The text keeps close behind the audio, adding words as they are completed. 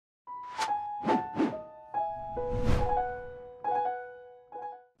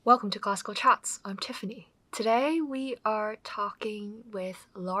Welcome to Classical Chats. I'm Tiffany. Today we are talking with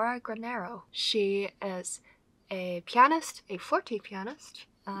Laura Granero. She is a pianist, a forte pianist,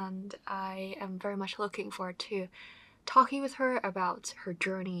 and I am very much looking forward to talking with her about her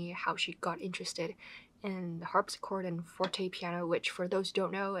journey, how she got interested in the harpsichord and forte piano, which for those who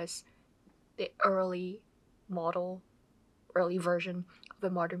don't know is the early version of the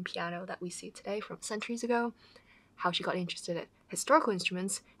modern piano that we see today from centuries ago, how she got interested in historical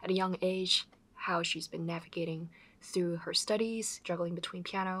instruments at a young age, how she's been navigating through her studies, juggling between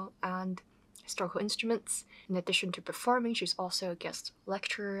piano and historical instruments. In addition to performing, she's also a guest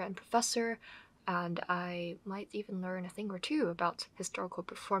lecturer and professor, and I might even learn a thing or two about historical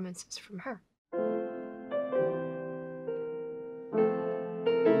performances from her.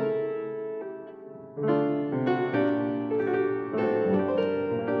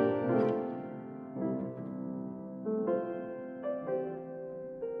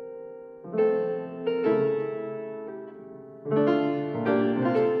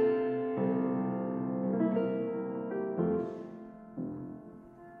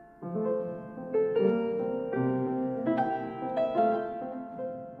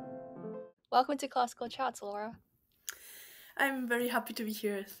 Welcome to Classical Chats, Laura. I'm very happy to be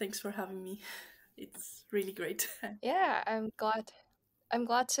here. Thanks for having me. It's really great. Yeah, I'm glad. I'm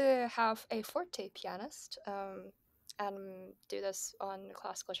glad to have a forte pianist and do this on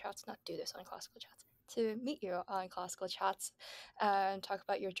Classical Chats. Not do this on Classical Chats. To meet you on Classical Chats and talk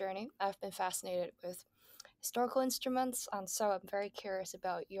about your journey. I've been fascinated with historical instruments, and so I'm very curious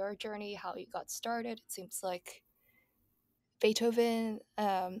about your journey, how you got started. It seems like Beethoven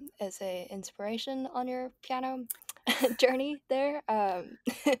is a inspiration on your piano journey there.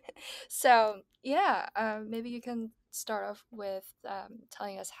 So yeah, maybe you can start off with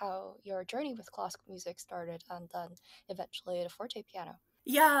telling us how your journey with classical music started, and then eventually the forte piano.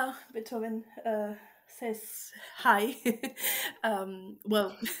 Yeah, Beethoven says hi.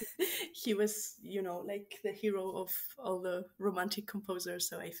 Well, he was, like the hero of all the romantic composers,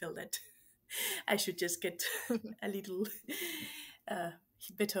 so I felt that I should just get a little uh,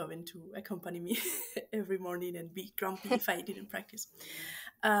 Beethoven to accompany me every morning and be grumpy if I didn't practice.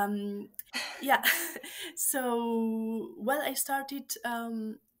 Um, yeah, so, well, I started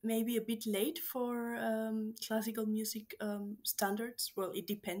maybe a bit late for classical music standards. Well, it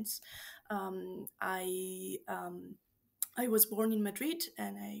depends. I was born in Madrid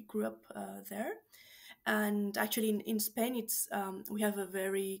and I grew up there. And actually, in Spain, we have a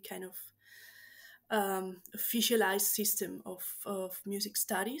very kind of officialized system of music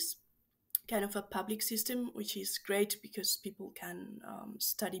studies, kind of a public system, which is great because people can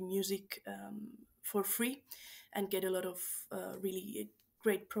study music for free and get a lot of really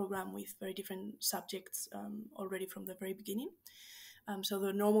great program with very different subjects already from the very beginning. So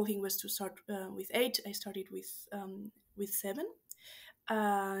the normal thing was to start with 8. I started with 7,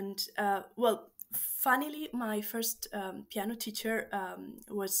 and well, funnily, my first piano teacher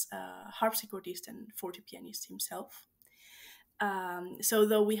was a harpsichordist and forte pianist himself. So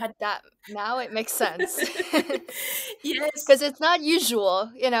though we had That now it makes sense. yes, Because it's not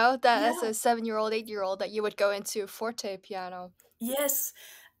usual, that as yeah, a 7-year-old, 8-year-old, that you would go into forte piano. yes.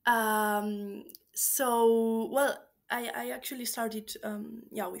 Um, so well, I actually started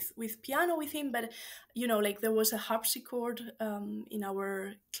yeah, with piano with him, but like there was a harpsichord in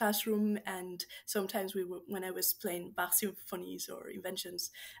our classroom, and sometimes when I was playing Bach symphonies or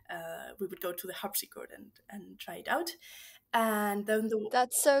inventions, we would go to the harpsichord and try it out. And then the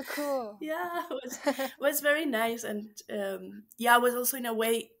That's so cool. yeah, was very nice, and yeah, was also in a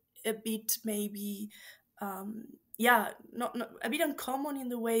way a bit maybe yeah, not a bit uncommon in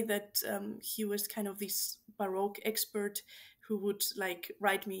the way that he was kind of this baroque expert who would like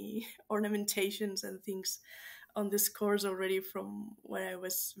write me ornamentations and things on the scores already from when I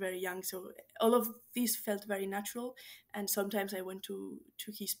was very young. So all of these felt very natural, and sometimes I went to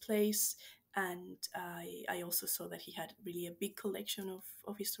his place, and I also saw that he had really a big collection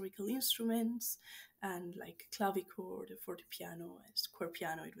of historical instruments and like clavichord, fortepiano, and square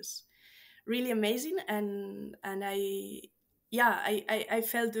piano. It was really amazing, and I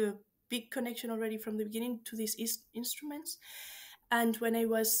felt a big connection already from the beginning to these instruments. And when I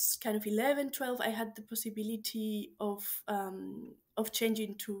was kind of 11, 12, I had the possibility of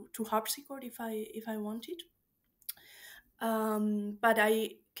changing to harpsichord if I wanted. But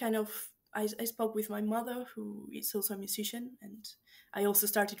I kind of I spoke with my mother, who is also a musician, and I also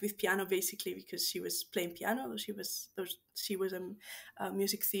started with piano basically because she was playing piano. She was a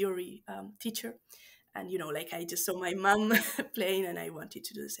music theory teacher, and like I just saw my mom playing, and I wanted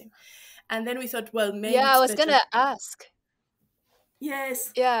to do the same. And then we thought, well, maybe Yeah, I it's was better. gonna ask.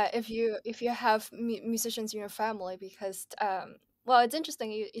 Yes. Yeah, if you have musicians in your family, because well, it's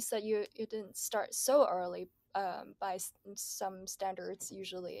interesting. You said you didn't start so early. By some standards,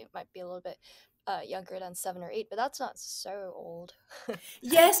 usually it might be a little bit younger than 7 or 8, but that's not so old.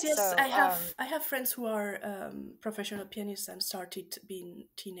 Yes, yes. So I have friends who are professional pianists and started being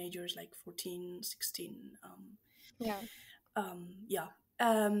teenagers, like 14, 16. yeah, Yeah.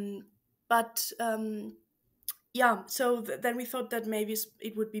 Um, but yeah, so then we thought that maybe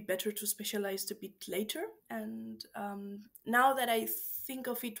it would be better to specialize a bit later. And now that I think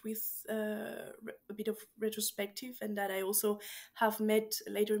of it with a bit of retrospective, and that I also have met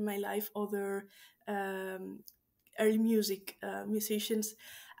later in my life other um, early music musicians,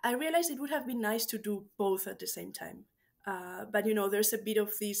 I realized it would have been nice to do both at the same time. But there's a bit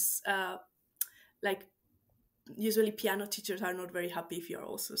of this like, usually piano teachers are not very happy if you're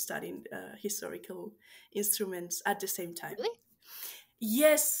also studying historical instruments at the same time. really,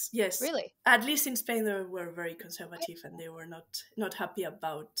 Yes, yes. really. At least in Spain, they were very conservative, and they were not happy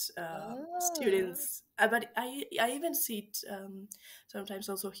about Oh, students. But I even see it sometimes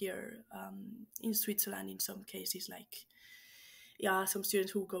also here in Switzerland. In some cases, like, yeah, some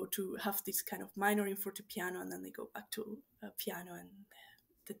students who go to have this kind of minor in fortepiano, and then they go back to piano, and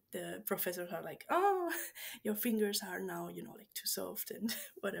the professors are like, "Oh, your fingers are now, like, too soft and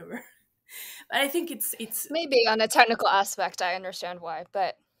whatever." But I think it's maybe on a technical aspect, I understand why,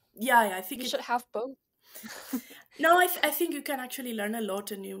 but yeah, yeah, I think you it. should have both. No, I think you can actually learn a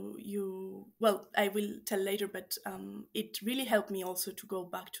lot, and well, I will tell later, but it really helped me also to go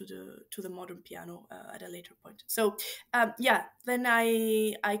back to the modern piano at a later point. So yeah, then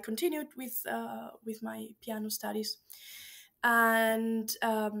I continued with my piano studies, and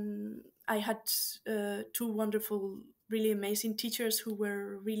I had two wonderful, really amazing teachers who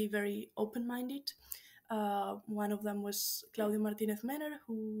were really very open minded. One of them was Claudio Martinez Mener,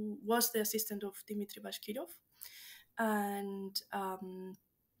 who was the assistant of Dmitry Bashkirov, and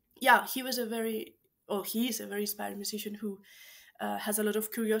yeah, he is a very inspired musician who has a lot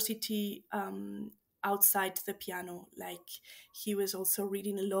of curiosity outside the piano. Like, he was also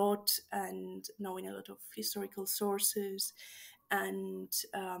reading a lot and knowing a lot of historical sources, and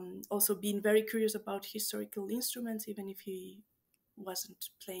also being very curious about historical instruments, even if he wasn't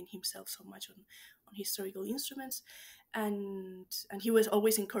playing himself so much on historical instruments. And he was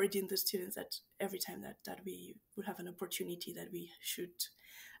always encouraging the students that every time that we would have an opportunity, that we should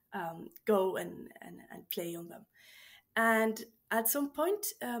go and play on them. And at some point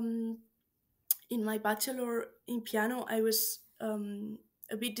in my bachelor in piano, I was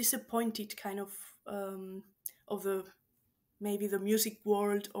a bit disappointed, kind of the maybe the music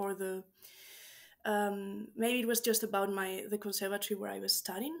world, or the maybe it was just about the conservatory where I was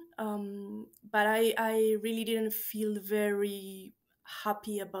studying. But I really didn't feel very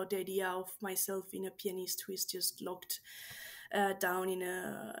happy about the idea of myself being a pianist who is just locked down in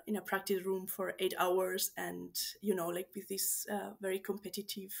a practice room for 8 hours, and like, with this very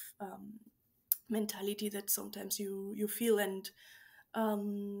competitive mentality that sometimes you feel. And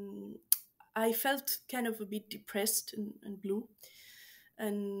um, I felt kind of a bit depressed and blue.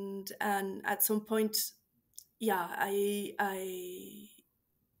 And at some point, yeah, I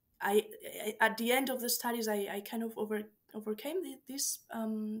at the end of the studies, I kind of overcame this,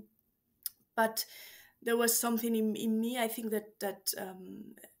 but there was something in me, I think, that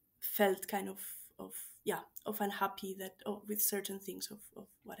felt kind of yeah, of unhappy, that with certain things of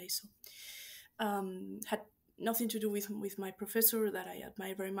what I saw. Had nothing to do with my professor, that I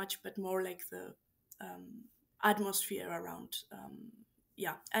admire very much, but more like the atmosphere around.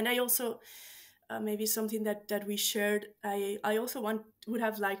 Yeah, and I also, maybe something that we shared. I also would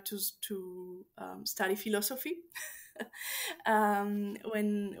have liked to study philosophy. When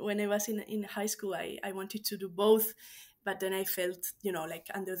I was in high school, I wanted to do both, but then I felt, like,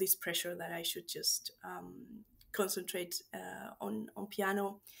 under this pressure that I should just concentrate on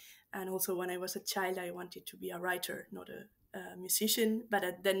piano. And also, when I was a child, I wanted to be a writer, not a musician. But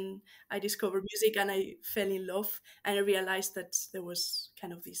then I discovered music, and I fell in love, and I realized that there was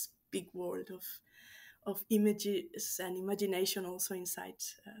kind of this big world of images and imagination also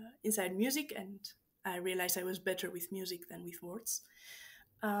inside music. And I realized I was better with music than with words.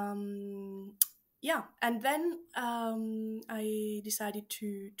 Yeah, and then I decided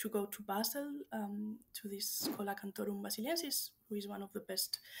to go to Basel, to this Schola Cantorum Basiliensis, who is one of the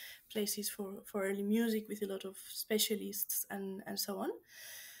best places for early music, with a lot of specialists and so on.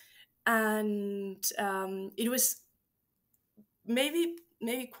 And it was maybe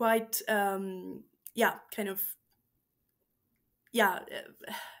quite yeah, kind of, yeah,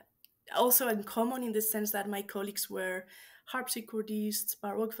 also uncommon, in the sense that my colleagues were harpsichordists,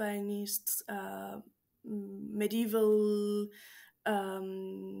 baroque violinists, medieval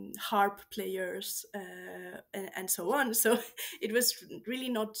harp players, and so on. So it was really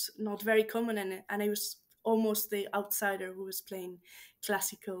not very common, and I was almost the outsider who was playing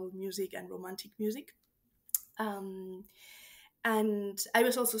classical music and romantic music. Um, and I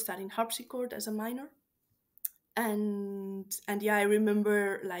was also studying harpsichord as a minor, and yeah, I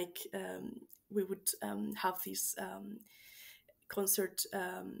remember like we would have these concert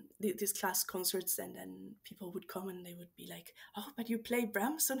these class concerts, and then people would come and they would be like, oh, but you play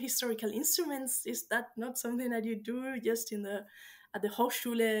Brahms on historical instruments, is that not something that you do just in the at the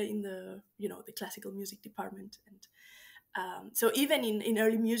Hochschule, in the, you know, the classical music department? And so even in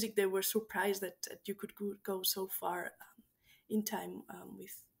early music they were surprised that you could go so far in time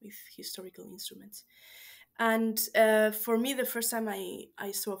with historical instruments. And for me, the first time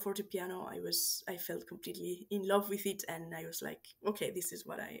I saw a fortepiano, I felt completely in love with it, and I was like, okay, this is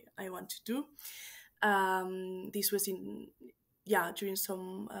what I want to do. This was in, yeah, during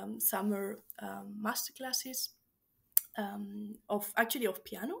some summer master classes of actually of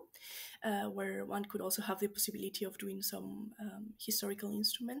piano, where one could also have the possibility of doing some historical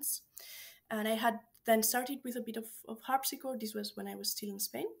instruments. And I had then started with a bit of harpsichord. This was when I was still in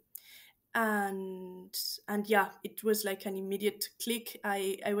Spain, and yeah, it was like an immediate click.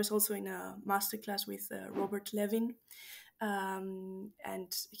 I was also in a masterclass with Robert Levin,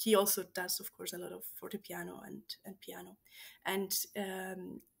 and he also does, of course, a lot of fortepiano and piano, and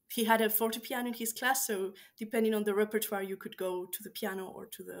he had a fortepiano in his class, so depending on the repertoire you could go to the piano or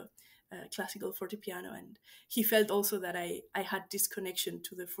to the classical fortepiano. And he felt also that I had this connection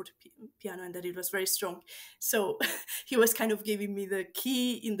to the fortepiano and that it was very strong, so he was kind of giving me the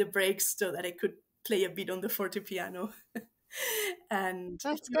key in the breaks so that I could play a bit on the fortepiano. And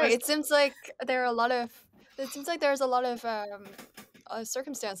That's he great. was, It seems like there are a lot of. It seems like there's a lot of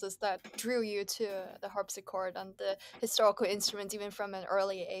circumstances that drew you to the harpsichord and the historical instruments, even from an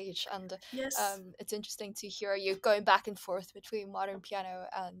early age. And yes. it's interesting to hear you going back and forth between modern piano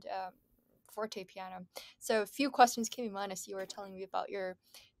and forte piano. So, a few questions came in mind as you were telling me about your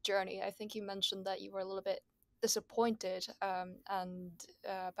journey. I think you mentioned that you were a little bit disappointed and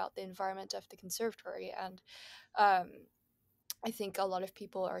about the environment of the conservatory, and um, I think a lot of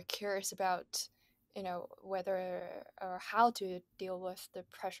people are curious about, you know, whether or how to deal with the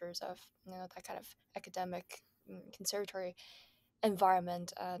pressures of, you know, that kind of academic conservatory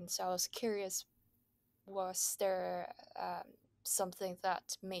environment. And so I was curious, was there something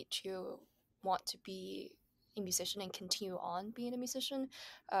that made you want to be a musician and continue on being a musician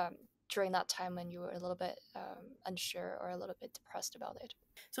um, during that time when you were a little bit unsure or a little bit depressed about it?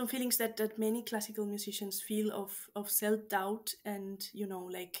 Some feelings that many classical musicians feel of self-doubt, and, you know,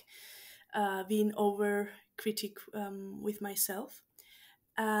 like being over critic with myself.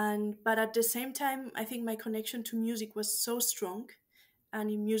 And but at the same time, I think my connection to music was so strong, and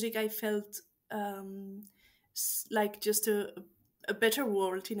in music I felt like just a better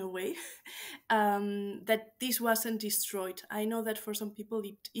world in a way, that this wasn't destroyed. I know that for some people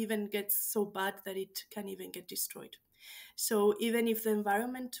it even gets so bad that it can even get destroyed. So even if the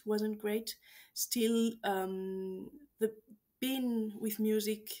environment wasn't great, still the being with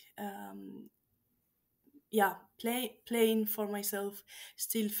music, yeah, playing for myself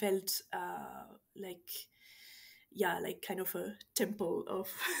still felt like, yeah, like kind of a temple of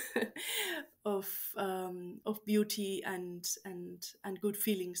of beauty and good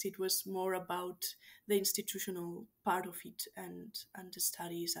feelings. It was more about the institutional part of it, and the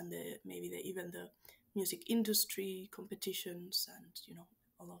studies, and the maybe the even the music industry competitions, and, you know,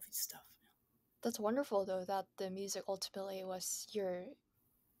 all of this stuff. That's wonderful, though, that the music ultimately was your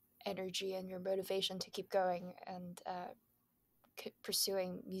energy and your motivation to keep going and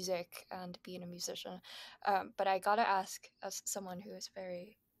pursuing music and being a musician. But I gotta ask, as someone who is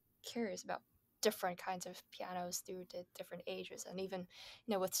very curious about different kinds of pianos through the different ages, and even,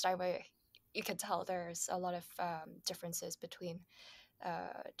 you know, with Steinway, you can tell there's a lot of differences between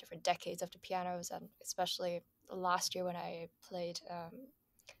different decades of the pianos, and especially last year when I played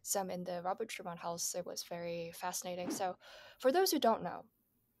some in the Robert Schumann house, it was very fascinating. So, for those who don't know,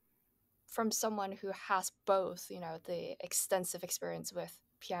 from someone who has both, you know, the extensive experience with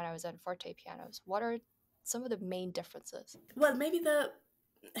pianos and forte pianos, what are some of the main differences? Well, maybe the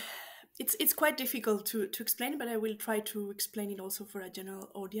it's quite difficult to explain, but I will try to explain it also for a general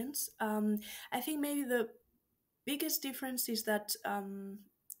audience. I think maybe the biggest difference is that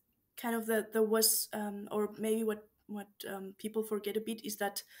kind of there was, or maybe what people forget a bit, is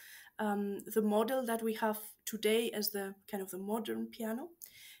that the model that we have today as the kind of the modern piano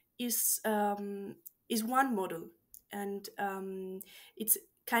is one model. and it's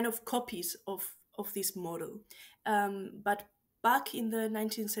kind of copies of this model. But back in the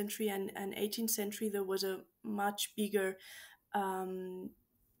 19th century and 18th century, there was a much bigger um,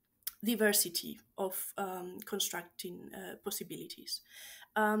 diversity of constructing possibilities.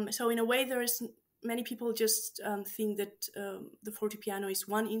 So in a way, there is many people just think that the fortepiano is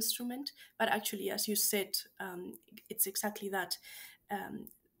one instrument, but actually, as you said, it's exactly that. Um,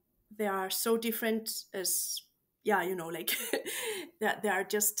 they are so different as, yeah, you know, like that there are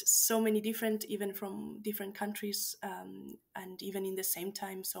just so many different, even from different countries, and even in the same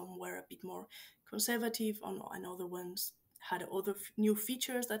time, some were a bit more conservative and other ones had other new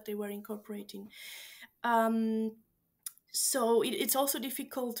features that they were incorporating. um, so it's also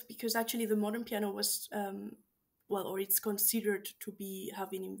difficult because actually the modern piano was well, or it's considered to be have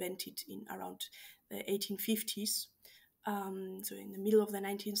been invented in around the 1850s, so in the middle of the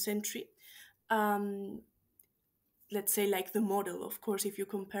 19th century. um, let's say like the model, of course, if you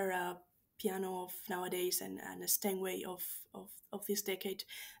compare a piano of nowadays and a Steinway of this decade,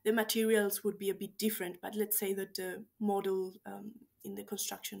 the materials would be a bit different, but let's say that the model in the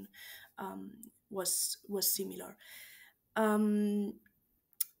construction um, was similar. um,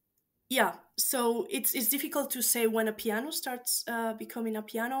 yeah, so it's difficult to say when a piano starts becoming a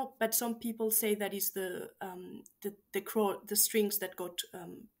piano, but some people say that is the strings that got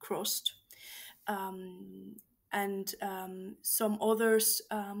crossed. um, and some others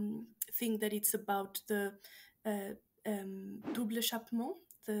think that it's about the uh, double échappement,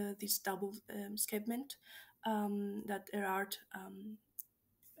 this double escapement that Erard um,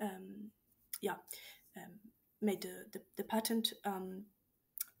 yeah, um, made the patent.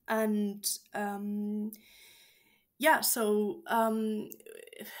 And yeah, so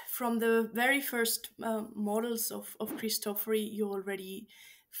from the very first models of Cristofori, you already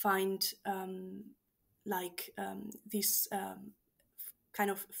find this kind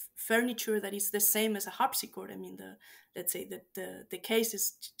of furniture that is the same as a harpsichord. I mean, let's say that the case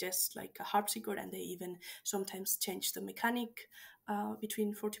is just like a harpsichord, and they even sometimes change the mechanic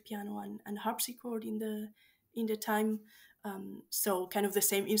between fortepiano and harpsichord in the time. So kind of the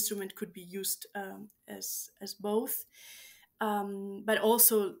same instrument could be used as both, but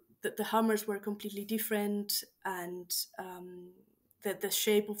also the hammers were completely different, and that the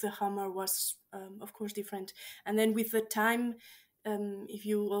shape of the hammer was of course different. And then with the time, if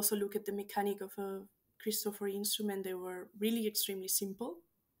you also look at the mechanic of a Cristofori instrument, they were really extremely simple.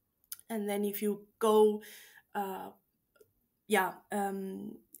 And then if you go uh, yeah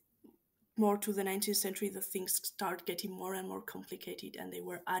more to the 19th century, the things start getting more and more complicated, and they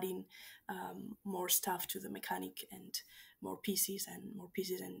were adding more stuff to the mechanic, and more pieces and more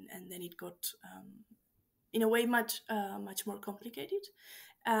pieces, and then it got in a way much more complicated.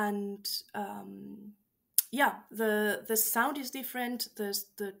 And yeah, the sound is different. The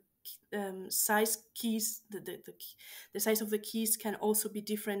size keys, the size of the keys can also be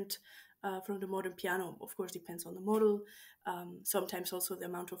different from the modern piano. Of course, depends on the model. Sometimes also the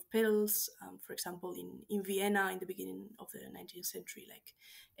amount of pedals. For example, in Vienna in the beginning of the 19th century, like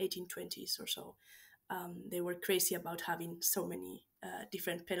 1820s or so, they were crazy about having so many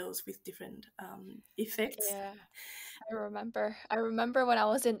different pedals with different effects. Yeah. I remember when I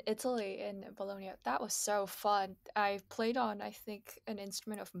was in Italy in Bologna. That was so fun. I played on, I think, an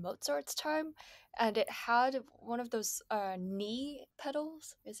instrument of Mozart's time, and it had one of those knee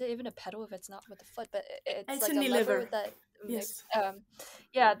pedals. Is it even a pedal if it's not with the foot? But it's It's a like a knee lever lever. that makes Yes.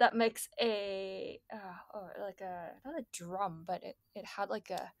 yeah, that makes a like a not a drum, but it had like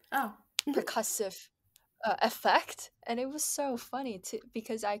a Ah. Mhm. percussive effect, and it was so funny too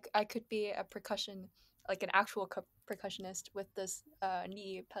because I could be a percussion, like an actual percussionist with this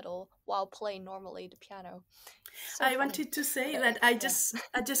knee pedal while playing normally the piano. So I funny. wanted to say Uh, that yeah.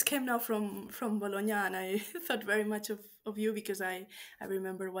 I just came now from Bologna, and I thought very much of you because I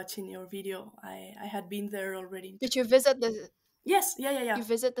remember watching your video. I had been there already. Did you visit the Yes, yeah, yeah, yeah. you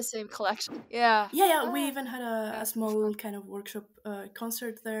visit the same collection? Yeah. Yeah, yeah, we Ah, even had a that's so small fun. kind of workshop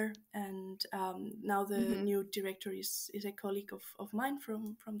concert there, and now the Hmm. new director is a colleague of mine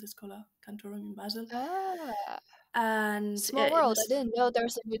from the Schola Cantorum in Basel, Ah, and small it world. I was. didn't know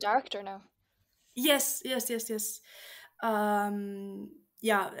there's a new director now. Yes, yes, yes, yes.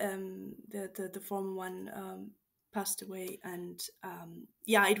 Yeah, the former one passed away, and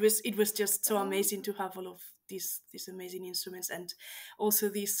yeah, it was just so Oh. amazing to have all of these amazing instruments, and also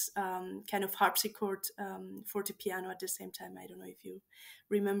this kind of harpsichord fortepiano at the same time. I don't know if you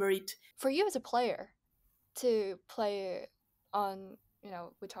remember it. For you as a player to play on,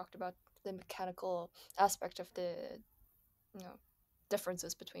 we talked about the mechanical aspect of the, you know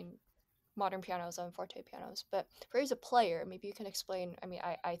differences between modern pianos and forte pianos. But for you as a player, maybe you can explain. I mean,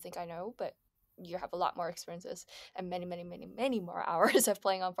 I think I know, but you have a lot more experiences and many, many, many, many more hours of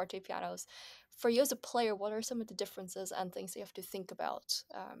playing on forte pianos. For you as a player, what are some of the differences and things you have to think about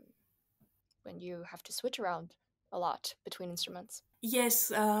when you have to switch around a lot between instruments?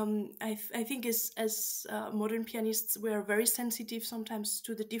 Yes, I think as modern pianists, we are very sensitive sometimes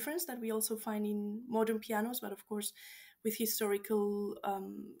to the difference that we also find in modern pianos. But of course, with historical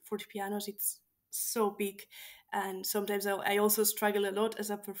forte pianos, it's so big, and sometimes I also struggle a lot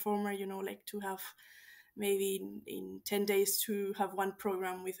as a performer. You know, like to have maybe in 10 days to have one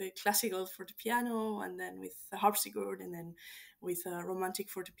program with a classical forte piano, and then with a harpsichord, and then with a romantic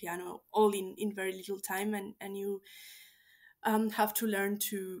forte piano, all in very little time, and you have to learn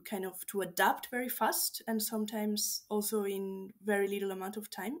to kind of to adapt very fast, and sometimes also in very little amount of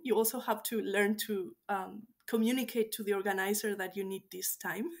time. You also have to learn to communicate to the organizer that you need this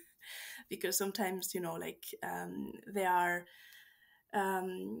time, because sometimes, you know, like they are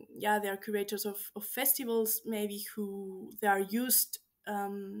yeah, they are curators of festivals maybe, who they are used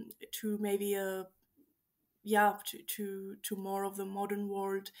to maybe a yeah, to more of the modern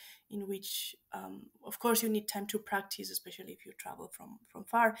world, in which of course you need time to practice, especially if you travel from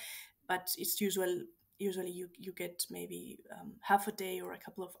far. But it's usually you get maybe half a day or a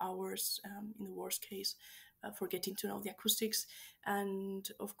couple of hours, in the worst case, for getting to know the acoustics. And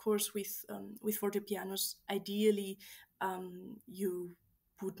of course with forte pianos, ideally you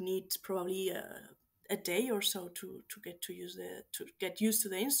would need probably a day or so to get to use the to get used to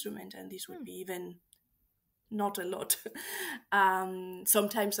the instrument, and this would Hmm. be even not a lot.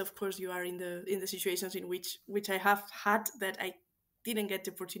 Sometimes, of course, you are in the situations in which I have had, that I didn't get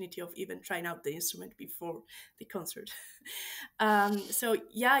the opportunity of even trying out the instrument before the concert. So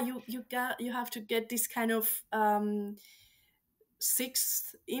yeah, you have to get this kind of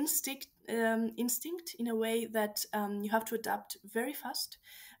sixth instinct in a way that you have to adapt very fast.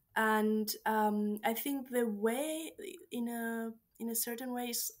 And I think the way, in a certain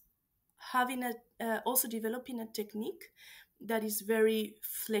ways, having a also developing a technique that is very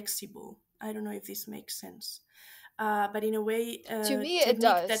flexible. I don't know if this makes sense, but in a way, To a me, it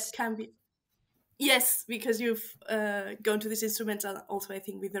technique that does. can be. Yes, because you've gone to these instruments, and also I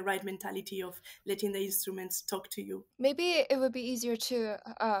think with the right mentality of letting the instruments talk to you. Maybe it would be easier to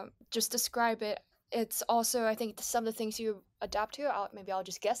just describe it. It's also, I think, some of the things you adapt to. Maybe I'll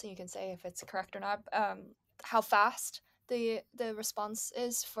just guess, and you can say if it's correct or not. How fast the response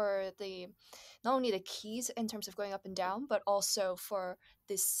is for the not only the keys in terms of going up and down, but also for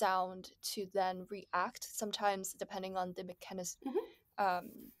the sound to then react. Sometimes, depending on the mechanism, Hmm. um,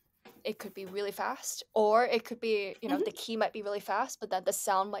 it could be really fast, or it could be, the Hmm. key might be really fast, but then the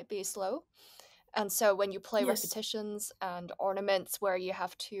sound might be slow. And so when you play Yes, repetitions and ornaments where you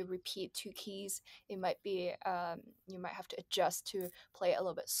have to repeat two keys, it might be you might have to adjust to play it a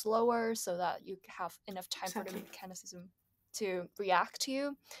little bit slower so that you have enough time for the exactly. mechanism to react to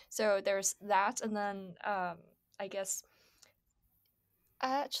you. So there's that, and then I guess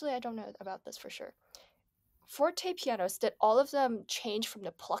actually I don't know about this for sure. Forte pianos, did all of them change from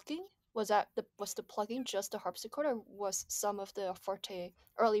the plucking? Was the plugging just the harpsichord, or was some of the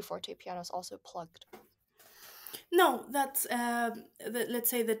early forte pianos also plugged? No, that's let's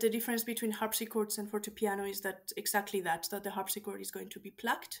say that the difference between harpsichords and fortepiano is that exactly that the harpsichord is going to be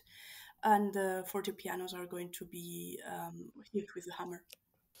plucked, and the fortepianos are going to be hit with the hammer.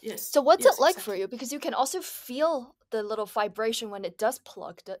 Yes, So what's it yes, like for exactly. you? Because you can also feel the little vibration when it does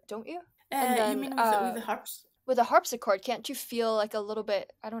plug, don't you? And You then mean with the harps? with a harpsichord, can't you feel like a little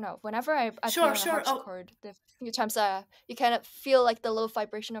bit? I don't know. Whenever I play Sure, on a sure. Oh, harpsichord, the few times you kind of feel like the little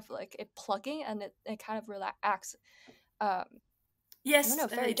vibration of like it plugging, and it kind of acts. Um, I don't yes. know,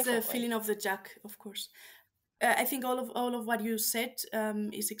 very It's the differently. feeling of the jack, of course. I think all of what you said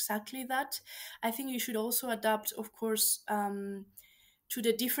is exactly that. I think you should also adapt, of course, to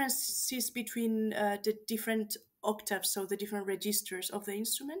the differences between the different octaves, so the different registers of the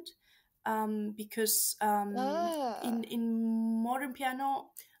instrument, because Ah, in modern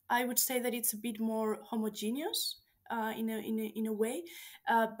piano, I would say that it's a bit more homogeneous. In a way,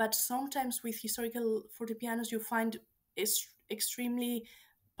 but sometimes with historical fortepianos you find extremely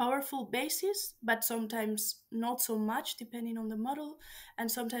powerful basses, but sometimes not so much, depending on the model. And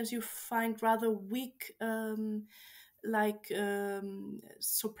sometimes you find rather weak, like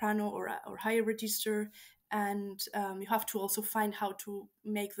soprano or higher register. And you have to also find how to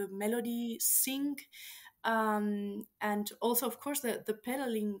make the melody sing. And also, of course, the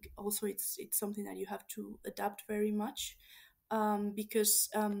pedaling, also it's something that you have to adapt very much, because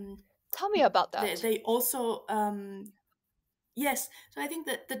tell me about they, that. they also Yes, so I think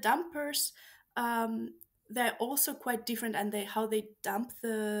that the dampers, um, they're also quite different, and they how they damp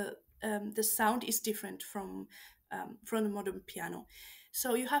the sound is different from the modern piano.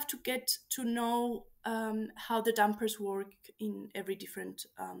 So you have to get to know how the dampers work in every different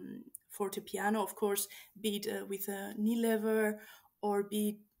forte piano. Of course, be it with a knee lever, or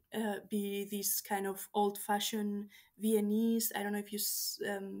be these kind of old-fashioned Viennese. I don't know if you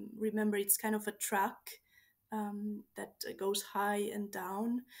remember. It's kind of a track that goes high and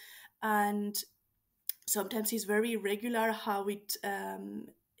down, and sometimes it's very irregular how it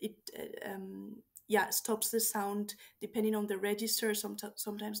yeah, stops the sound depending on the register.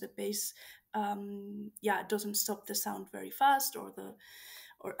 Sometimes the bass yeah, doesn't stop the sound very fast, or the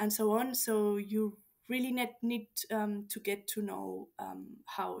or and so on. So you really need to get to know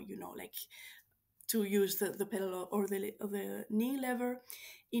how, like, to use the pedal or the knee lever.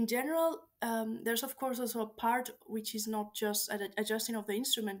 In general, there's of course also a part which is not just adjusting of the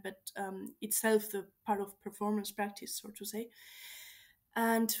instrument, but itself the part of performance practice, so to say.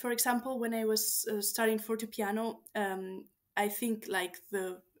 And for example, when I was studying fortepiano, I think like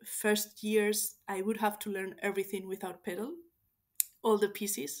the first years I would have to learn everything without pedal, all the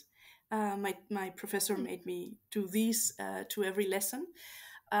pieces. My professor Hmm. made me do these to every lesson,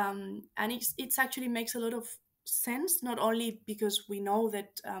 and it's actually makes a lot of sense, not only because we know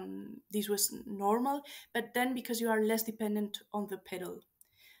that this was normal, but then because you are less dependent on the pedal.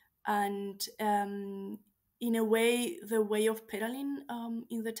 And in a way, the way of pedaling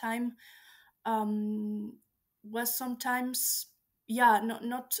in the time um, was sometimes, yeah,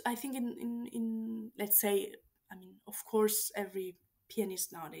 not I think in let's say, I mean, of course every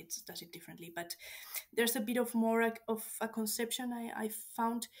pianist nowadays does it differently, but there's a bit of more of a conception I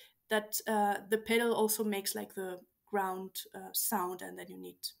found, that the pedal also makes like the ground sound, and then you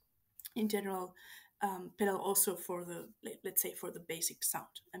need in general pedal also for the let's say for the basic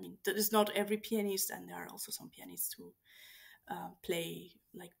sound. I mean, that is not every pianist, and there are also some pianists who play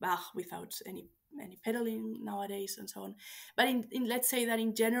like Bach without any pedaling nowadays, and so on. But in let's say that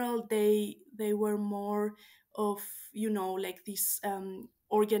in general they were more of, like this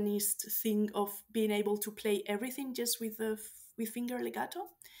organist thing of being able to play everything just with finger legato,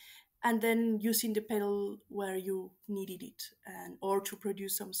 and then using the pedal where you needed it, and or to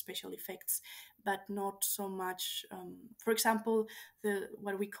produce some special effects, but not so much. For example, the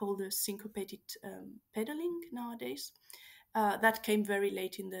what we call the syncopated pedaling nowadays, that came very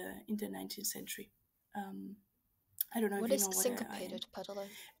late in the 19th century. Um, I don't know if What you is know what syncopated pedaling?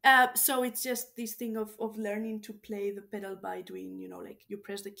 so it's just this thing of learning to play the pedal by doing, like you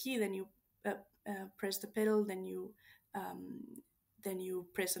press the key, then you uh, press the pedal, um, then you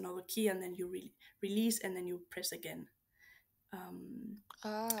press another key, and then you release, and then you press again. Um,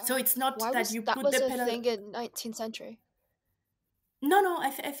 so Ah, it's not why that was you that put was the a pedal. thing in 19th century? No, I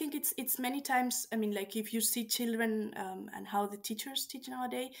think it's many times. I mean, like if you see children and how the teachers teach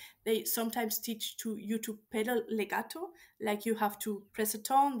nowadays, they sometimes teach to you to pedal legato, like you have to press a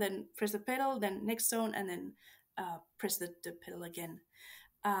tone, then press the pedal, then next tone, and then press the pedal again.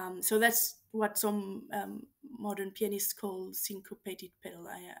 So that's what some modern pianists call syncopated pedal.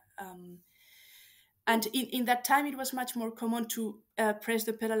 Hmm. And in that time, it was much more common to press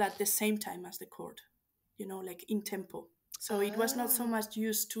the pedal at the same time as the chord, like in tempo. So it was not so Ah, much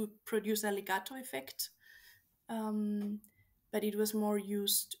used to produce a legato effect, um, but it was more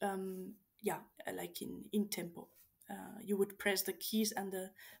used, yeah, like in tempo. You would press the keys and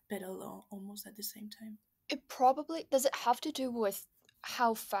the pedal almost at the same time. it probably does. It have to do with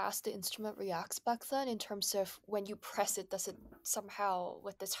how fast the instrument reacts back then, in terms of when you press it, does it somehow,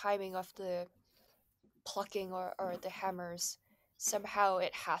 with the timing of the plucking or the hammers, somehow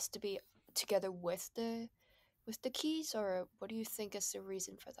it has to be together with the keys, or what do you think is the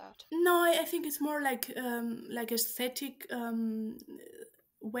reason for that? No, I think it's more like aesthetic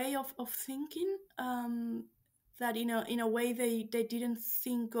way of thinking. That in a way they didn't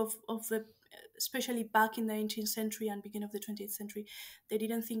think of the, especially back in the 18th century and beginning of the 20th century, they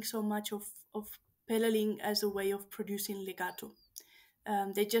didn't think so much of pedaling as a way of producing legato.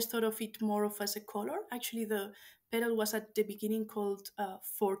 They just thought of it more of as a color. Actually, the pedal was at the beginning called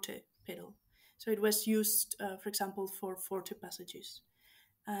forte pedal, so it was used, for example, for forte passages,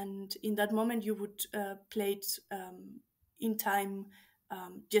 and in that moment you would play it in time,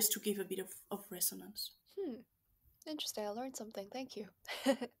 just to give a bit of resonance. Hmm, interesting. I learned something. Thank you.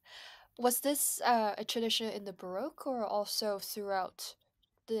 Was this a tradition in the Baroque, or also throughout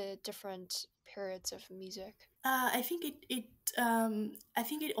the different periods of music? I think it I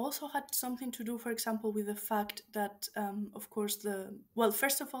think it also had something to do, for example, with the fact that, of course, the well,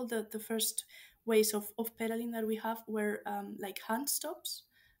 first of all, the first ways of pedaling that we have were like hand stops.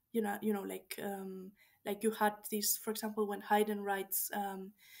 Like you had this, for example, when Haydn writes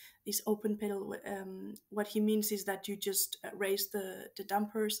this open pedal. What he means is that you just raise the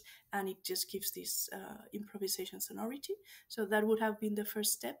dampers, and it just gives this improvisation sonority. So that would have been the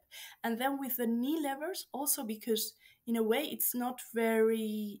first step. And then with the knee levers, also because in a way it's not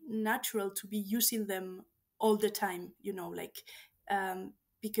very natural to be using them all the time, like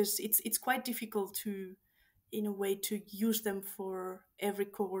because it's quite difficult to in a way to use them for every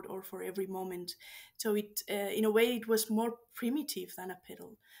chord or for every moment. So it in a way it was more primitive than a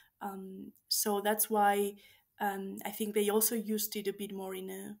pedal. So that's why I think they also used it a bit more in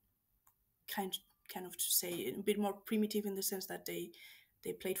a kind kind of to say a bit more primitive in the sense that they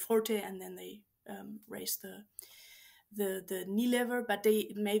played forte and then they raised the knee lever, but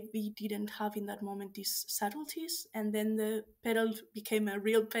they maybe didn't have in that moment these subtleties. And then the pedal became a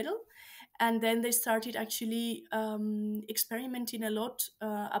real pedal, and then they started actually experimenting a lot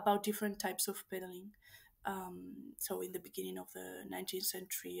about different types of pedaling. So in the beginning of the 19th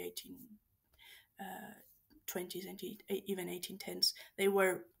century, 1820s and even 1810s, they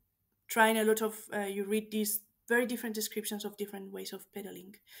were trying a lot of. You read these very different descriptions of different ways of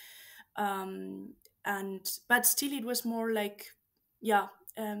pedaling, um, and but still it was more like, yeah.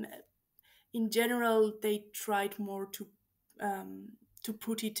 In general, they tried more to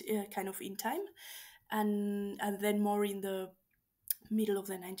put it kind of in time, and then more in the middle of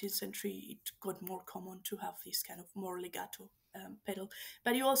the 19th century, it got more common to have this kind of more legato pedal.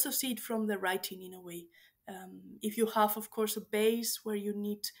 But you also see it from the writing in a way. If you have, of course, a bass where you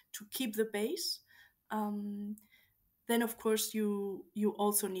need to keep the bass, um, then of course you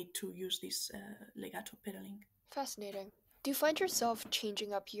also need to use this legato pedaling. Fascinating. Do you find yourself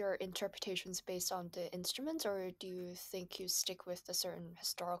changing up your interpretations based on the instruments, or do you think you stick with a certain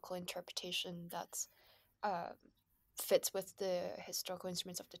historical interpretation that's uh, fits with the historical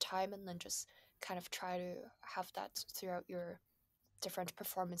instruments of the time, and then just kind of try to have that throughout your different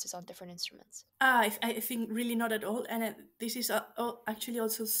performances on different instruments? I think really not at all, and this is actually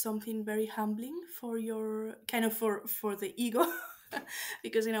also something very humbling for your kind of for the ego,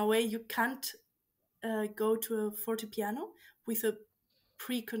 because in a way you can't go to a fortepiano with a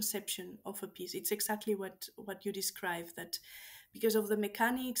preconception of a piece. It's exactly what you describe, that because of the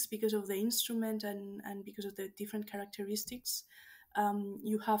mechanics, because of the instrument, and because of the different characteristics,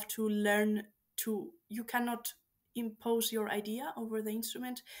 you have to learn to. You cannot impose your idea over the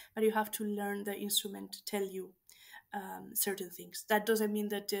instrument, but you have to learn the instrument to tell you certain things. That doesn't mean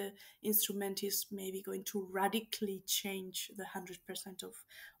that the instrument is maybe going to radically change the 100% of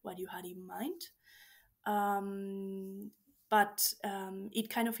what you had in mind, um, but it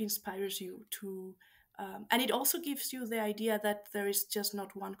kind of inspires you to, and it also gives you the idea that there is just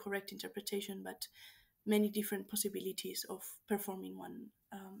not one correct interpretation, but many different possibilities of performing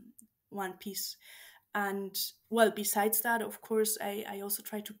one piece. And well, besides that, of course, I also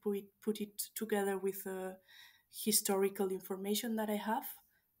try to put it together with the historical information that I have.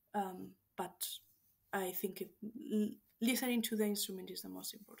 But I think listening to the instrument is the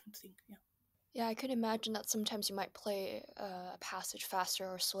most important thing. Yeah. Yeah, I could imagine that sometimes you might play a passage faster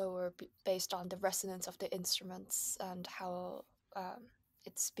or slower based on the resonance of the instruments and how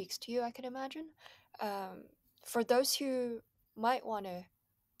it speaks to you, I can imagine. Um, for those who might want to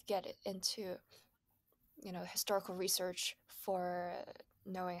get into, historical research for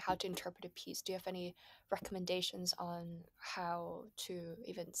knowing how to interpret a piece, do you have any recommendations on how to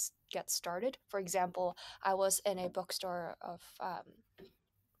even get started? For example, I was in a bookstore of kind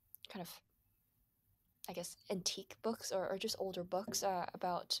of, I guess, antique books or just older books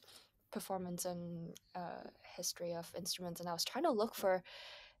about performance and history of instruments, and I was trying to look for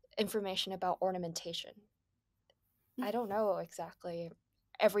information about ornamentation. I don't know exactly.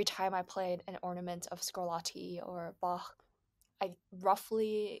 Every time I played an ornament of Scarlatti or Bach, I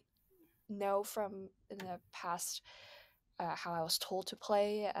roughly know from in the past how I was told to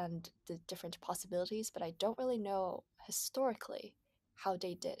play and the different possibilities, but I don't really know historically how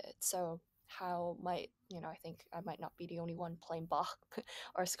they did it. So how might I think I might not be the only one playing Bach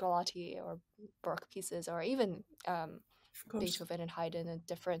or Scarlatti or Baroque pieces or even Of course. Beethoven and Haydn and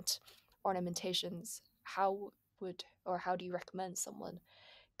different ornamentations. How do you recommend someone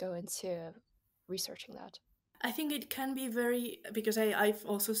go into researching that? I think it can be very, because I've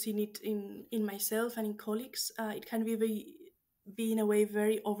also seen it in myself and in colleagues. It can be in a way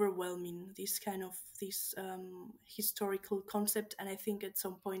very overwhelming. This historical concept, and I think at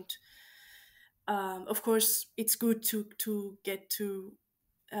some point, of course, it's good to get to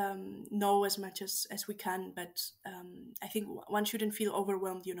know as much as we can. But I think one shouldn't feel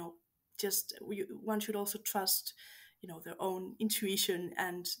overwhelmed. just one should also trust, their own intuition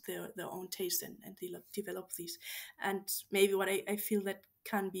and their own taste, and develop these. And maybe what I feel that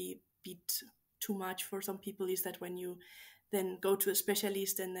can be a bit too much for some people is that when you then go to a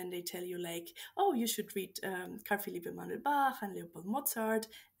specialist and then they tell you like, oh, you should read Carl Philipp Emanuel Bach and Leopold Mozart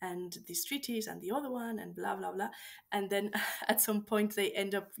and this treatise and the other one and blah blah blah, and then at some point they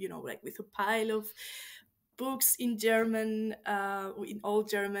end up, like with a pile of books in German, in old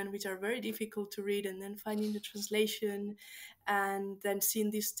German, which are very difficult to read, and then finding the translation, and then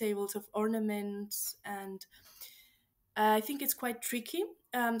seeing these tables of ornaments, and I think it's quite tricky.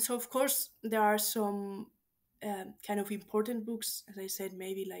 So of course there are some kind of important books, as I said,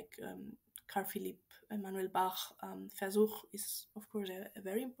 maybe like Carl Philipp Emanuel Bach. Versuch is of course a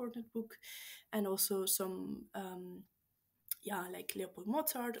very important book, and also some yeah, like Leopold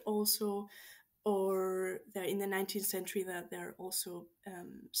Mozart also, or there in the 19th century that there are also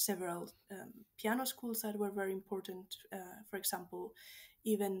several piano schools that were very important. For example,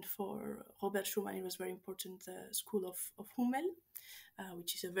 even for Robert Schumann, it was very important, the school of Hummel,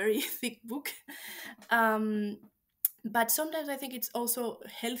 which is a very thick book. Um, but sometimes I think it's also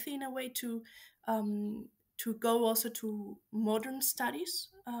healthy in a way to go also to modern studies,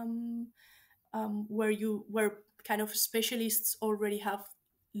 where kind of specialists already have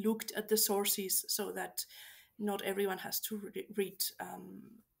looked at the sources, so that not everyone has to read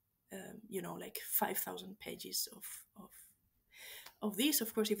like 5,000 pages of this.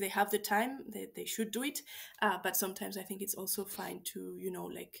 Of course, if they have the time, they should do it. But sometimes I think it's also fine to,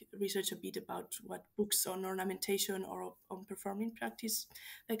 like research a bit about what books on ornamentation or on performing practice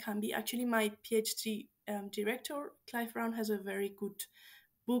there can be. Actually, my PhD director, Clive Brown, has a very good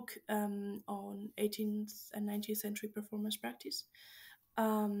book on 18th and 19th century performance practice.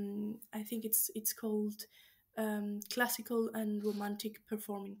 I think it's called Classical and Romantic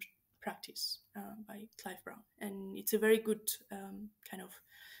Performing Practice by Clive Brown, and it's a very good kind of.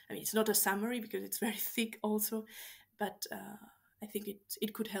 I mean, it's not a summary because it's very thick, also, but I think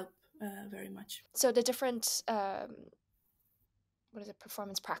it could help very much. So the different what is it,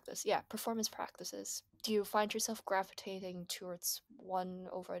 performance practice? Yeah, performance practices. Do you find yourself gravitating towards one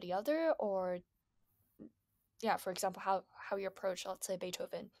over the other, or yeah, for example, how you approach, let's say,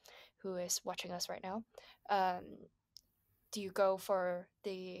 Beethoven, who is watching us right now? Um, do you go for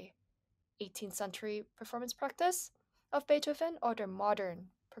the 18th century performance practice of Beethoven or the modern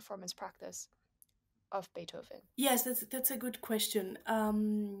performance practice of Beethoven? Yes, that's a good question.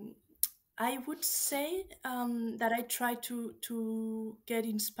 I would say that I try to get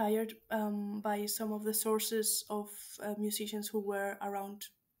inspired by some of the sources of musicians who were around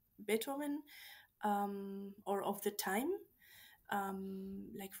Beethoven, or of the time.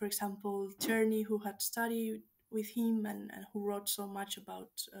 Like for example, Czerny, who had studied with him and who wrote so much about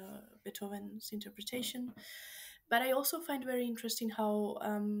Beethoven's interpretation. But I also find very interesting how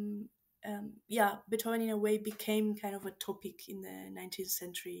yeah, Beethoven in a way became kind of a topic in the 19th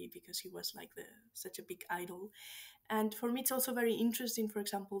century because he was like such a big idol. And for me, it's also very interesting, for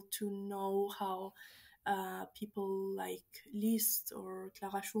example, to know how people like Liszt or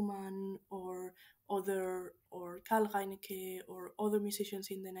Clara Schumann or Karl Reinecke or other musicians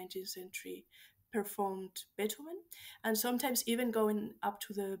in the 19th century performed Beethoven, and sometimes even going up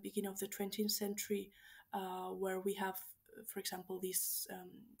to the beginning of the 20th century, where we have, for example, these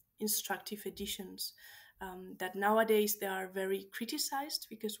instructive editions that nowadays they are very criticized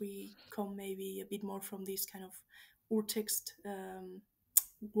because we come maybe a bit more from this kind of urtext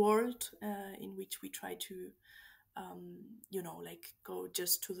world in which we try to like go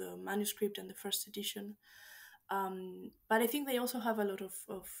just to the manuscript and the first edition. But I think they also have a lot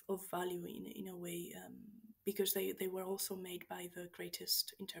of value in a way, because they were also made by the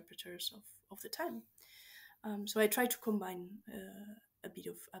greatest interpreters of the time. So I try to combine a bit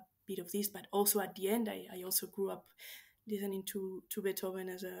of this, but also at the end, I also grew up listening to Beethoven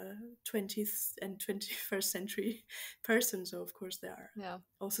as a 20th and 21st century person. So of course there are Yeah.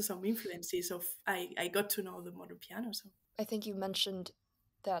 also some influences of I got to know the modern piano. So I think you mentioned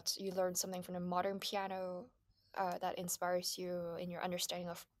that you learned something from the modern piano that inspires you in your understanding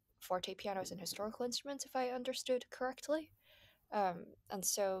of forte pianos and historical instruments, if I understood correctly. And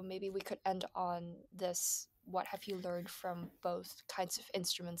so maybe we could end on this. What have you learned from both kinds of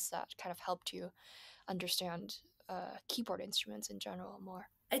instruments that kind of helped you understand keyboard instruments in general more?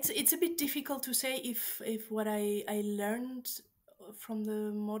 it's a bit difficult to say if what I learned from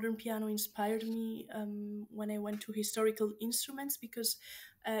the modern piano inspired me when I went to historical instruments, because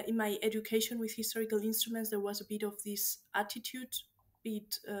in my education with historical instruments there was a bit of this attitude, be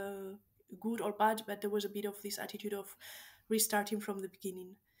it good or bad, but there was a bit of this attitude of restarting from the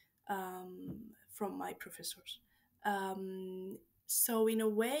beginning. from my professors. Um, so in a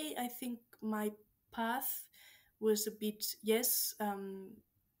way, I think my path was a bit, yes,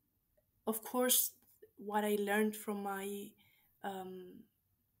 of course, what I learned from my um,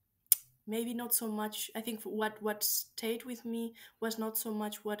 maybe not so much. I think what stayed with me was not so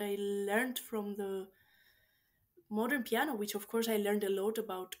much what I learned from the modern piano, which of course I learned a lot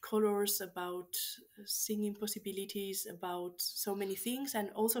about colors, about singing possibilities, about so many things, and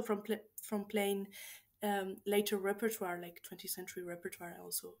also from playing later repertoire, like 20th century repertoire,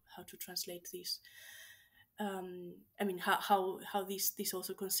 also how to translate this. I mean, how this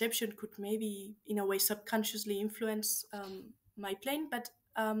also conception could maybe in a way subconsciously influence my playing, but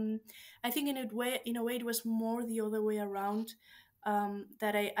I think in a way it was more the other way around.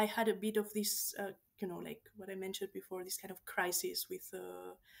 That I had a bit of this, like what I mentioned before, this kind of crisis with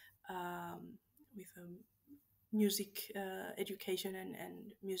music education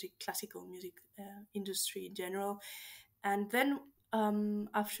and music, classical music industry in general. And then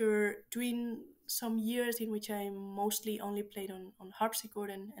after doing some years in which I mostly only played on harpsichord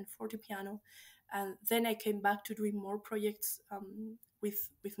and forte piano, and then I came back to doing more projects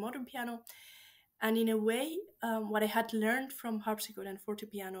with modern piano. And in a way, what I had learned from harpsichord and forte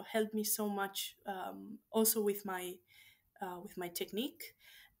piano helped me so much, also with my technique,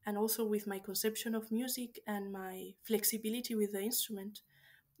 and also with my conception of music and my flexibility with the instrument,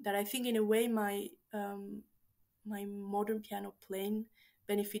 that I think in a way my modern piano playing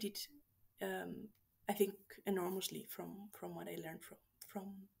benefited, um, I think, enormously from what I learned from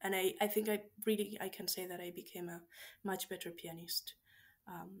and I think I can say that I became a much better pianist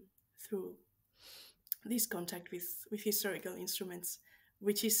through this contact with historical instruments,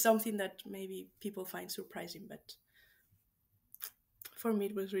 which is something that maybe people find surprising, but for me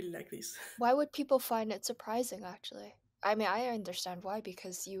it was really like this. Why would people find it surprising, actually? I mean, I understand why,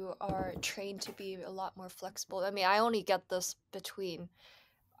 because you are trained to be a lot more flexible. I mean, I only get this between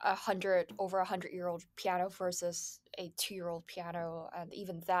over 100-year-old piano versus a 2-year-old piano, and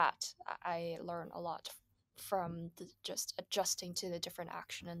even that I learn a lot from just adjusting to the different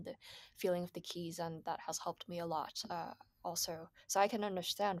action and the feeling of the keys, and that has helped me a lot, also. So I can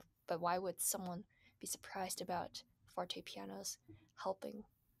understand, but why would someone be surprised about forte pianos helping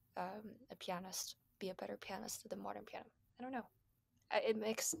a pianist be a better pianist than modern piano? I don't know. It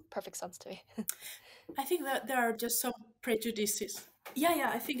makes perfect sense to me. I think that there are just some prejudices. Yeah,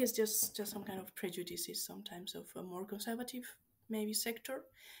 I think it's just some kind of prejudices sometimes of a more conservative maybe sector,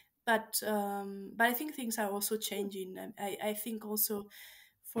 but I think things are also changing. I think also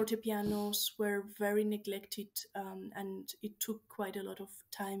fortepianos were very neglected, and it took quite a lot of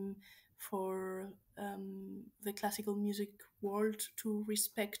time for the classical music world to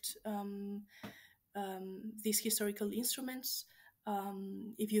respect these historical instruments.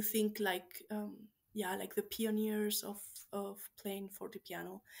 If you think like yeah, like the pioneers of playing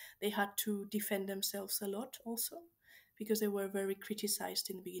fortepiano, they had to defend themselves a lot also because they were very criticized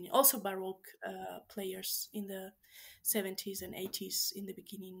in the beginning. Also, Baroque players in the 70s and 80s, in the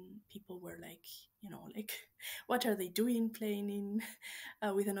beginning, people were like, like, what are they doing playing in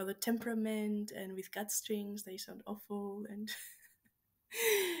with another temperament and with gut strings? They sound awful, and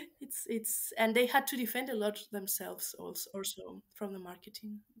it's and they had to defend a lot themselves also from the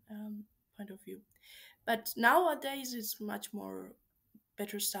marketing point of view. But nowadays it's much more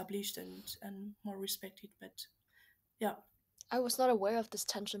better established and more respected. But yeah. I was not aware of this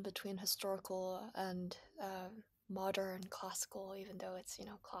tension between historical and modern classical, even though it's,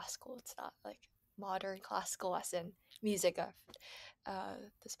 classical. It's not like modern classical as in music of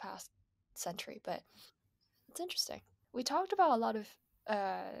this past century, but it's interesting. We talked about a lot of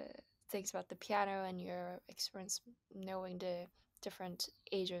things about the piano and your experience knowing the different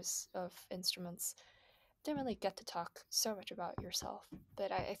ages of instruments. Didn't really get to talk so much about yourself,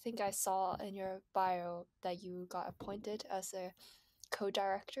 but I think I saw in your bio that you got appointed as a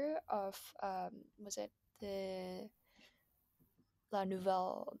co-director of was it the La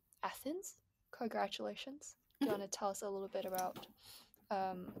Nouvelle Athens? Congratulations. Do you want to tell us a little bit about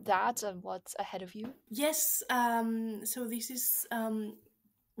that and what's ahead of you? Yes. So this is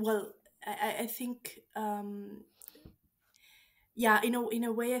well, I think yeah, in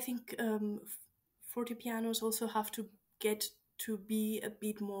a way, I think fortepianos also have to get to be a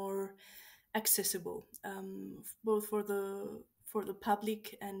bit more accessible, both for the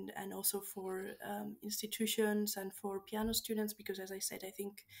public and also for institutions and for piano students, because as I said, I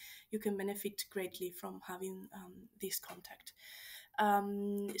think you can benefit greatly from having this contact.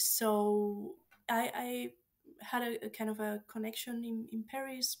 So I had a kind of a connection in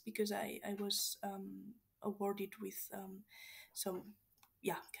Paris because I was awarded with some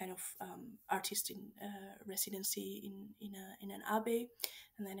yeah, kind of artist in residency in an abbey,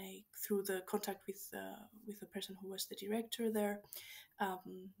 and then I, through the contact with the person who was the director there,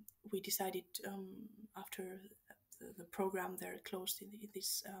 we decided, after the program there closed in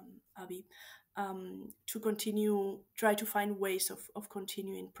this abbey, to continue, try to find ways of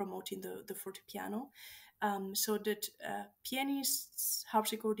continuing promoting the fortepiano, so that pianists,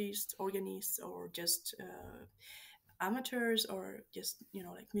 harpsichordists, organists, or just amateurs, or just, you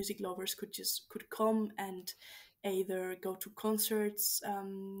know, like music lovers could come and either go to concerts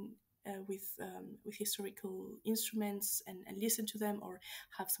with historical instruments and listen to them, or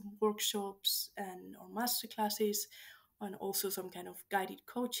have some workshops and or master classes, and also some kind of guided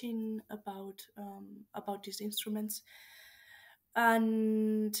coaching about these instruments.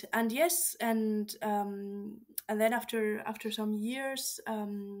 And yes, and then after some years,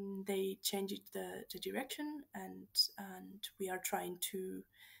 they changed the direction, and we are trying to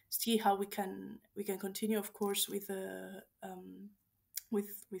see how we can continue, of course, with the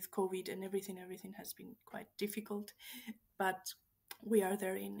with COVID and everything has been quite difficult, but we are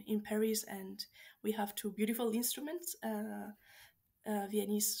there in Paris, and we have two beautiful instruments,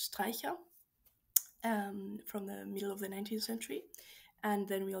 Viennese Streicher, from the middle of the 19th century. And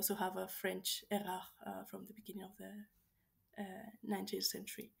then we also have a French Erard from the beginning of the 19th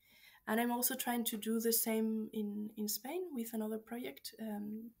century. And I'm also trying to do the same in Spain with another project,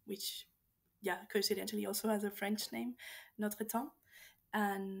 which, yeah, coincidentally also has a French name, Notre Dame.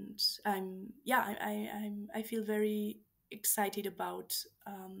 And I feel very excited about,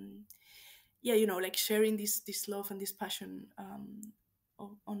 yeah, you know, like sharing this love and this passion,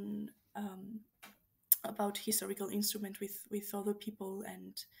 on about historical instrument with other people,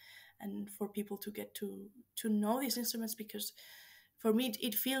 and for people to get to know these instruments, because for me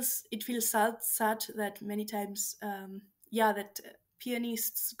it feels sad that many times, yeah, that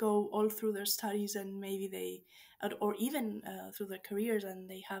pianists go all through their studies, and maybe they, or even through their careers, and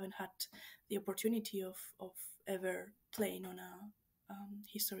they haven't had the opportunity of ever playing on a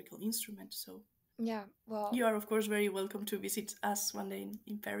historical instrument. So Yeah, well, you are, of course, very welcome to visit us one day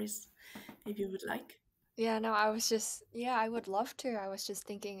in Paris, if you would like. yeah, no, I was just, yeah, I would love to. I was just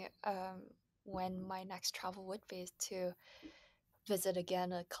thinking when my next travel would be to visit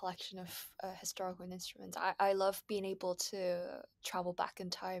again a collection of historical instruments. I love being able to travel back in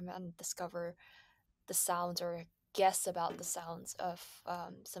time and discover the sounds, or guess about the sounds of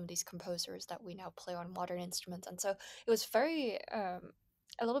some of these composers that we now play on modern instruments. And so it was very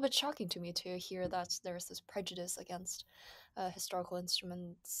a little bit shocking to me to hear that there's this prejudice against historical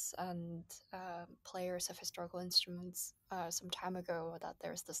instruments and players of historical instruments some time ago, that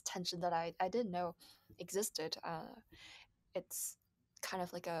there's this tension that I didn't know existed. It's kind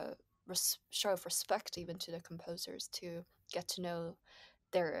of like a show of respect even to the composers to get to know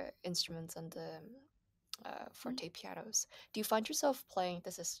their instruments and the forte pianos. Do you find yourself playing?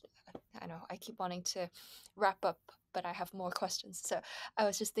 This is, I know, I keep wanting to wrap up, but I have more questions. So I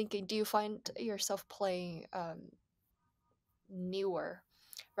was just thinking, do you find yourself playing newer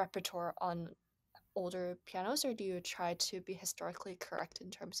repertoire on older pianos, or do you try to be historically correct in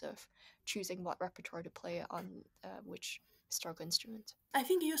terms of choosing what repertoire to play on which historical instrument? I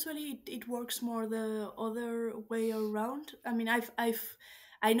think usually it works more the other way around. I mean,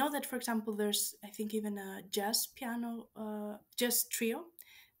 I know that, for example, there's, I think, even a jazz piano, jazz trio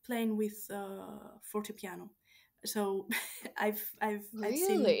playing with forte piano. So I've seen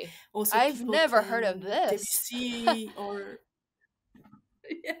Really? also I've people never heard of playing this. Debussy or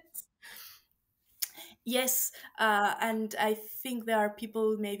yes, yes, and I think there are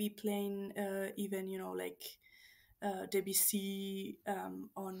people maybe playing even, you know, like Debussy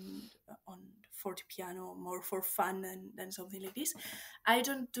on fortepiano, more for fun than something like this. I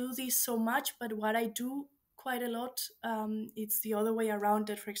don't do this so much, but what I do quite a lot, it's the other way around.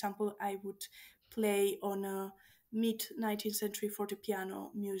 That, for example, I would play on a mid 19th century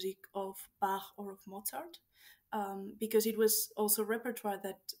fortepiano music of Bach or of Mozart. Because it was also repertoire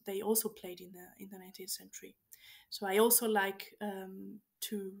that they also played in the 19th century, so I also like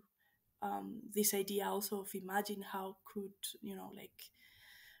to this idea also of imagine how could, you know, like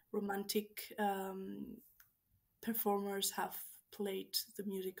romantic performers have played the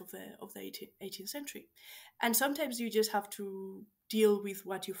music of the 18th century. And sometimes you just have to deal with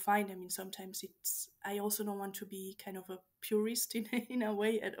what you find. I mean, sometimes it's, I also don't want to be kind of a purist in a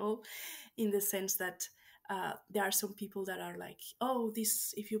way at all, in the sense that there are some people that are like, oh,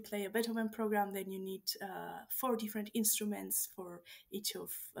 this, if you play a Beethoven program, then you need four different instruments for each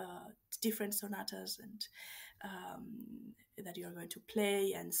of different sonatas and um, that you are going to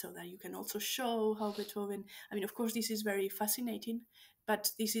play, and so that you can also show how Beethoven. I mean, of course, this is very fascinating, but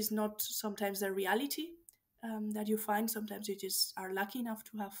this is not sometimes the reality that you find. Sometimes you just are lucky enough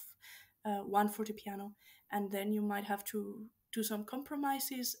to have one fortepiano, and then you might have to do some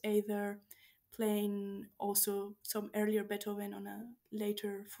compromises, either playing also some earlier Beethoven on a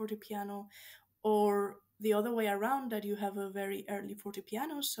later fortepiano, or the other way around, that you have a very early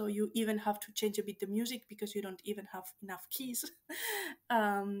fortepiano, so you even have to change a bit the music because you don't even have enough keys,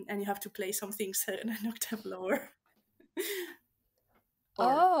 and you have to play some things an octave lower, or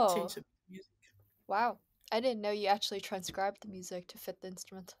Oh, change the music. wow. I didn't know you actually transcribed the music to fit the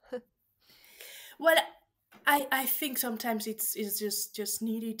instrument. Well, I think sometimes it's just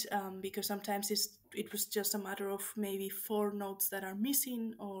needed, because sometimes it was just a matter of maybe four notes that are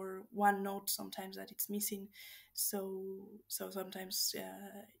missing, or one note sometimes that it's missing. So sometimes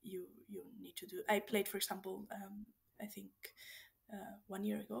you need to do. I played, for example, I think 1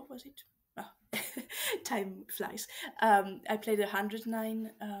 year ago, was it? Ah, time flies. I played a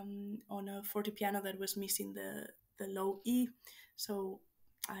 109 on a fortepiano that was missing the low E, so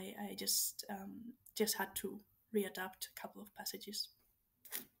I just had to readapt a couple of passages.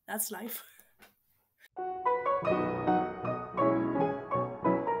 That's life.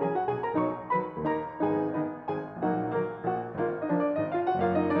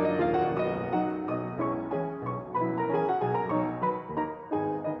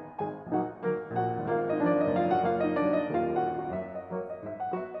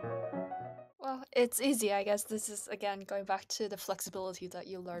 Well, it's easy, I guess. This is again going back to the flexibility that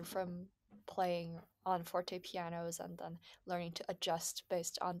you learn from playing on forte pianos and then learning to adjust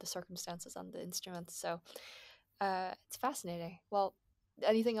based on the circumstances on the instruments. So it's fascinating. Well,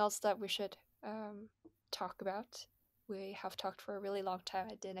 anything else that we should talk about? We have talked for a really long time.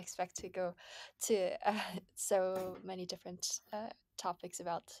 I didn't expect to go to so many different topics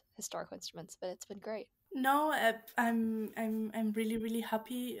about historical instruments, but it's been great. No, I'm really really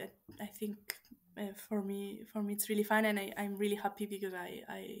happy. I think for me it's really fun, and I'm really happy because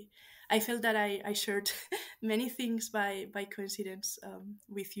I felt that I shared many things by coincidence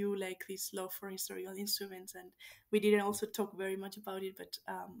with you, like this love for historical instruments, and we didn't also talk very much about it, but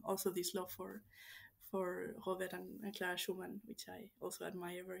also this love for Robert and Clara Schumann, which I also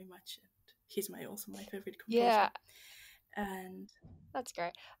admire very much, and he's my also my favorite composer. Yeah, And that's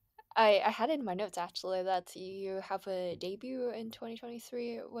great. I had in my notes actually that you have a debut in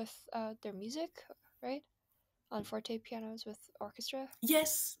 2023 with their music, right? On forte pianos with orchestra.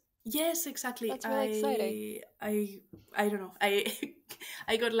 yes, yes, exactly. That's really exciting. I don't know. I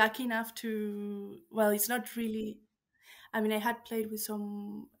I got lucky enough to. Well, it's not really. I mean, I had played with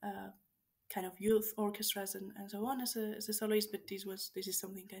some kind of youth orchestras and so on as a soloist, but this is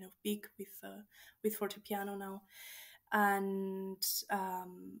something kind of big with fortepiano now, and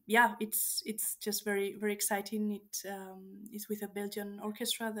yeah, it's just very very exciting. It is with a Belgian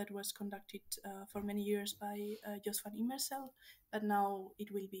orchestra that was conducted for many years by Jos van Immersel, but now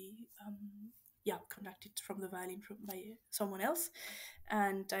it will be yeah, conducted from the violin by someone else,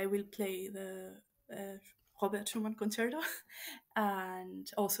 and I will play the Robert Schumann concerto,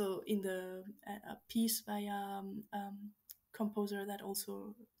 and also in the a piece by composer that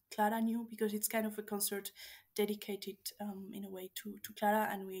also Clara knew, because it's kind of a concert dedicated in a way to Clara,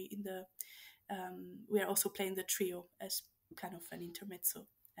 and we are also playing the trio as kind of an intermezzo,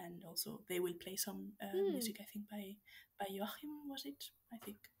 and also they will play some Hmm. music, I think by Joachim, was it? I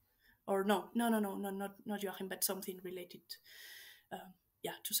think, or no, not Joachim, but something related, um,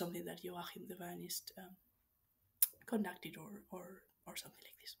 yeah, to something that Joachim the violinist conducted, or something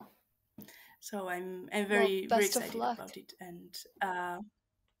like this. So I'm Well, very very best of excited luck. about it, and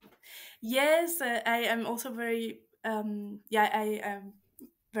yes, I am also very yeah, I am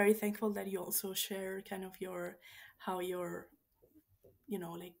very thankful that you also share kind of your how your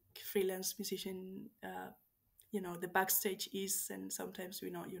like freelance musician the backstage is, and sometimes we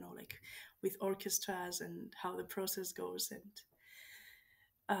know like with orchestras and how the process goes, and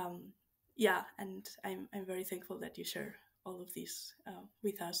um yeah, and I'm very thankful that you share all of this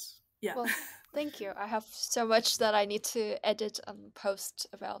with us. Yeah. Well, thank you. I have so much that I need to edit and post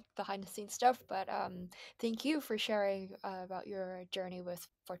about behind the scenes stuff, but thank you for sharing about your journey with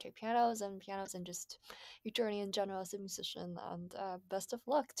forte pianos and just your journey in general as a musician. And best of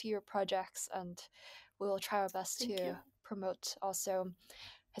luck to your projects, and we'll try our best Thank to you. promote also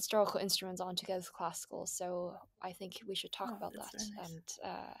historical instruments on together with classical. So I think we should talk Oh, about that's that very nice.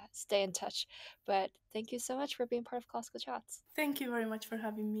 and stay in touch. But thank you so much for being part of Classical Chats. Thank you very much for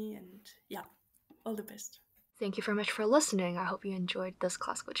having me, and yeah, all the best. Thank you very much for listening. I hope you enjoyed this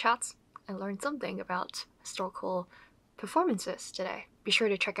Classical Chats and learned something about historical performances today. Be sure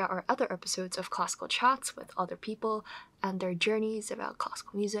to check out our other episodes of Classical Chats with other people and their journeys about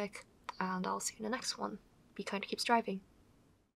classical music. And I'll see you in the next one. Be kind, keep striving.